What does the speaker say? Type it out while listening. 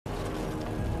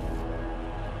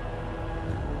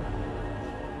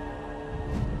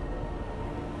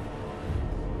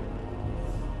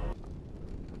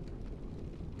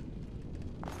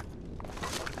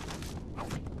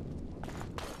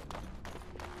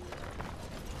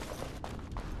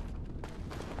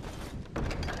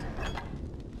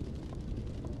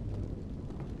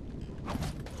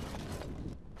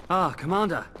Ah,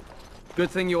 Commander. Good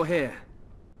thing you're here.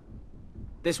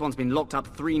 This one's been locked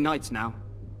up 3 nights now.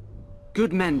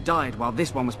 Good men died while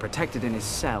this one was protected in his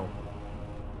cell.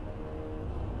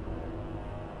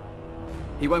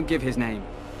 He won't give his name.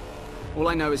 All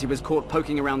I know is he was caught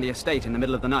poking around the estate in the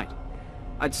middle of the night.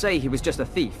 I'd say he was just a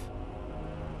thief.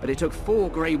 But it took 4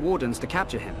 Grey Wardens to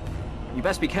capture him. You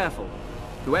best be careful.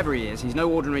 Whoever he is, he's no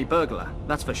ordinary burglar,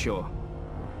 that's for sure.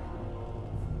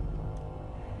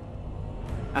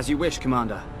 As you wish,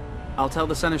 Commander. I'll tell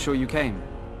the Seneschal you came.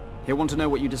 He'll want to know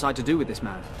what you decide to do with this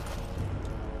man.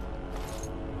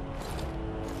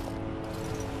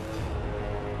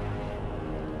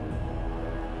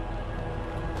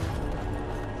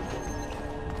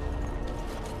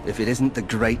 If it isn't the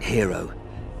great hero,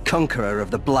 conqueror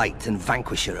of the Blight and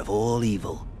vanquisher of all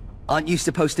evil. Aren't you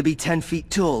supposed to be 10 feet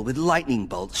tall with lightning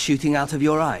bolts shooting out of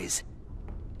your eyes?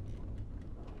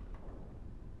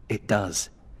 It does.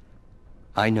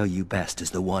 I know you best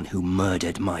as the one who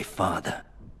murdered my father.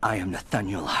 I am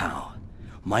Nathaniel Howe.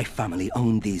 My family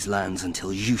owned these lands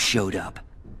until you showed up.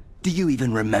 Do you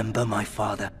even remember my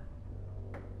father?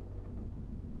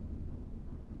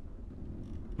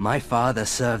 My father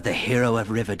served the hero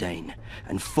of Riverdane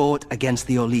and fought against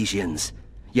the Orlesians,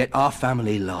 yet our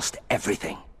family lost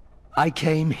everything. I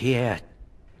came here.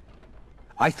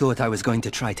 I thought I was going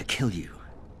to try to kill you,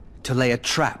 to lay a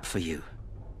trap for you.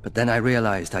 But then I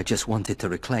realized I just wanted to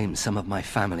reclaim some of my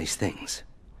family's things.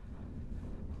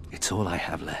 It's all I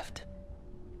have left.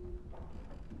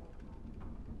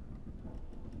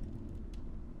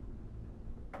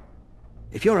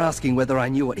 If you're asking whether I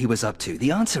knew what he was up to,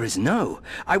 the answer is no.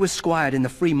 I was squired in the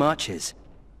Free Marches.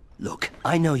 Look,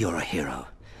 I know you're a hero.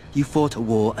 You fought a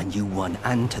war and you won,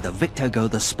 and to the victor go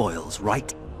the spoils,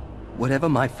 right? Whatever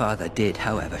my father did,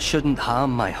 however, shouldn't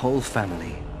harm my whole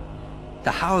family. The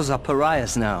Howes are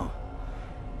pariahs now.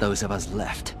 Those of us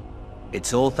left.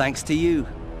 It's all thanks to you.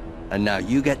 And now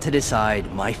you get to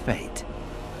decide my fate.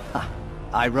 Ha,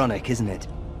 ironic, isn't it?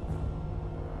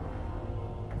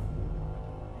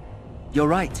 You're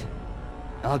right.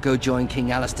 I'll go join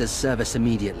King Alistair's service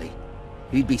immediately.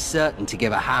 He'd be certain to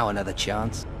give a Howe another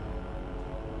chance.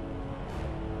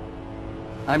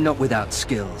 I'm not without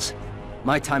skills.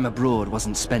 My time abroad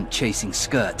wasn't spent chasing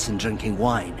skirts and drinking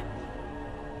wine.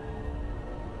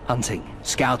 Hunting,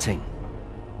 scouting,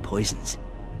 poisons.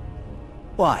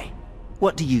 Why?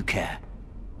 What do you care?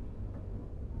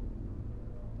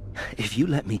 If you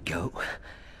let me go...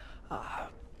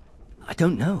 I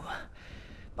don't know.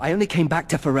 I only came back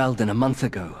to Ferelden a month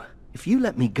ago. If you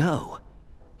let me go,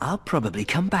 I'll probably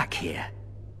come back here.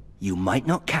 You might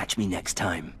not catch me next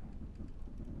time.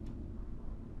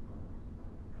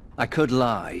 I could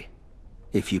lie,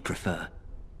 if you prefer.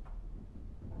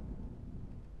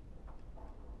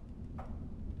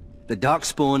 The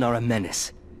Darkspawn are a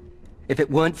menace. If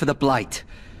it weren't for the Blight,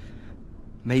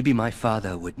 maybe my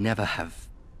father would never have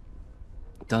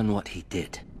done what he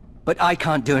did. But I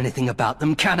can't do anything about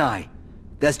them, can I?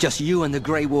 There's just you and the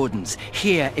Grey Wardens,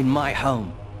 here in my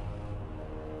home.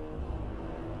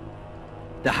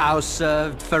 The house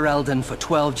served Ferelden for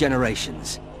 12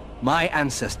 generations. My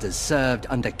ancestors served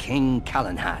under King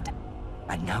Calenhad.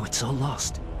 And now it's all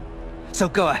lost. So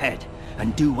go ahead,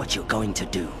 and do what you're going to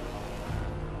do.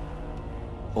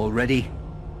 All ready?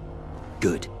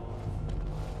 Good.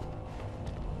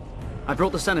 I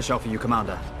brought the Seneschal for you,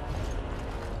 Commander.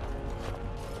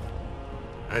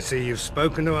 I see you've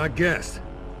spoken to our guest.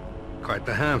 Quite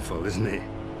the handful, isn't he?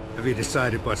 Have you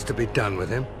decided what's to be done with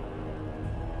him?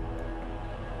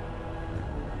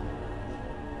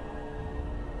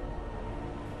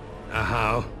 A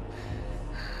Howe?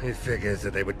 It figures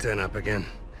that they would turn up again.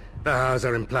 The Howes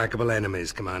are implacable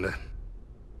enemies, Commander.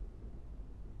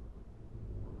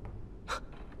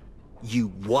 You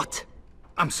what?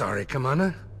 I'm sorry,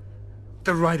 Commander.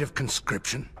 The right of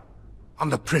conscription? On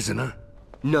the prisoner?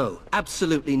 No,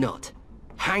 absolutely not.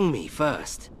 Hang me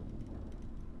first.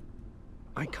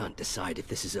 I can't decide if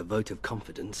this is a vote of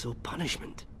confidence or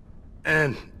punishment.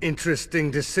 An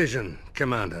interesting decision,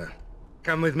 Commander.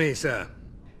 Come with me, sir.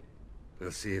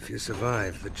 We'll see if you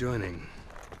survive the joining.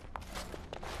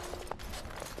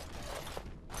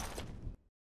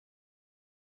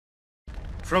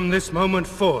 From this moment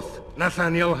forth,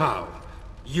 Nathaniel Howe,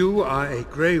 you are a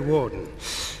Grey Warden.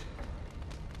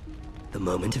 The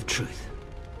moment of truth.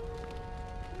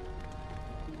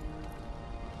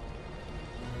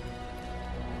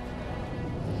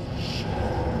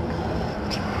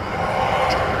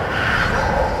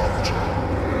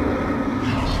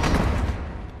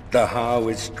 The Howe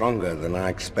is stronger than I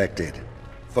expected.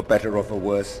 For better or for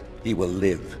worse, he will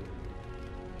live.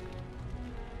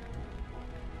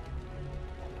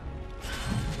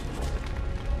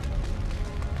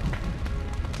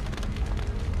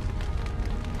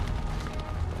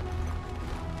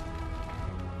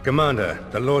 Commander,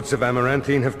 the Lords of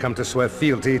Amaranthine have come to swear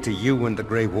fealty to you and the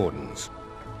Grey Wardens.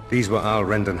 These were Al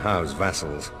Rendon Howe's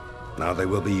vassals. Now they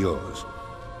will be yours.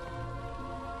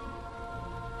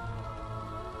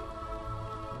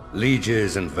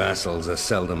 Lieges and vassals are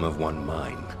seldom of one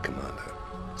mind, Commander.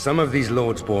 Some of these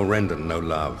lords bore Rendon no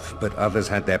love, but others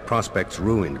had their prospects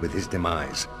ruined with his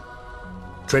demise.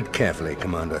 Tread carefully,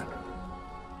 Commander.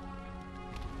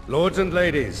 Lords and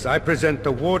ladies, I present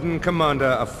the Warden Commander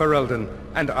of Ferelden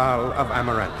and Al of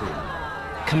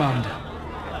Amaranthine. Commander.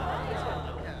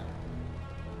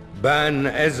 Ban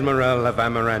Ezmerel of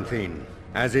Amaranthine.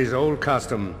 As is old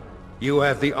custom, you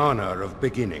have the honor of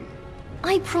beginning.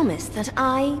 I promise that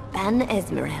I, Ban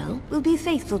Ezmerel, will be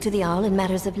faithful to the Jarl in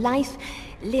matters of life,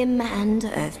 limb, and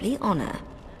earthly honor.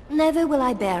 Never will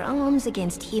I bear arms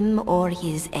against him or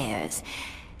his heirs.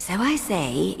 So I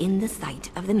say, in the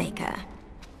sight of the Maker.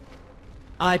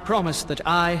 I promise that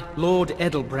I, Lord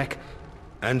Edelbreck...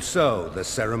 And so, the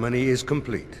ceremony is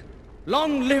complete.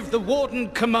 Long live the Warden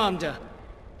Commander!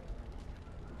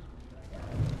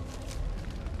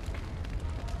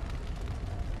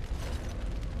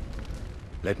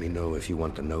 Let me know if you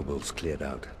want the nobles cleared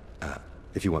out.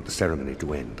 If you want the ceremony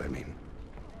to end, I mean.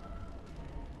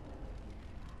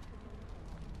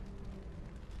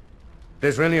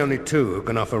 There's really only two who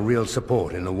can offer real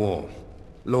support in the war.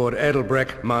 Lord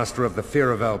Edelbreck, master of the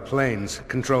Firavel Plains,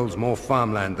 controls more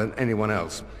farmland than anyone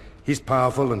else. He's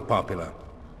powerful and popular.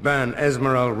 Ban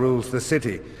Ezmerel rules the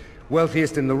city.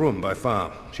 Wealthiest in the room by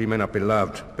far. She may not be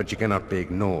loved, but she cannot be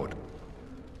ignored.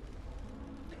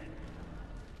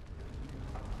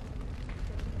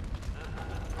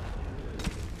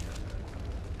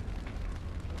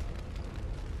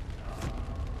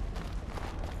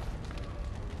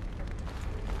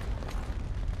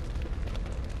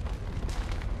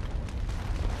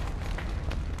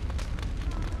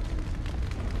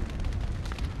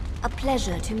 A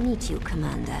pleasure to meet you,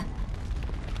 Commander.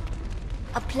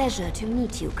 A pleasure to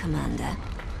meet you, Commander.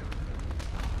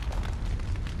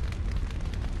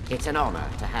 It's an honor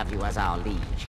to have you as our liege.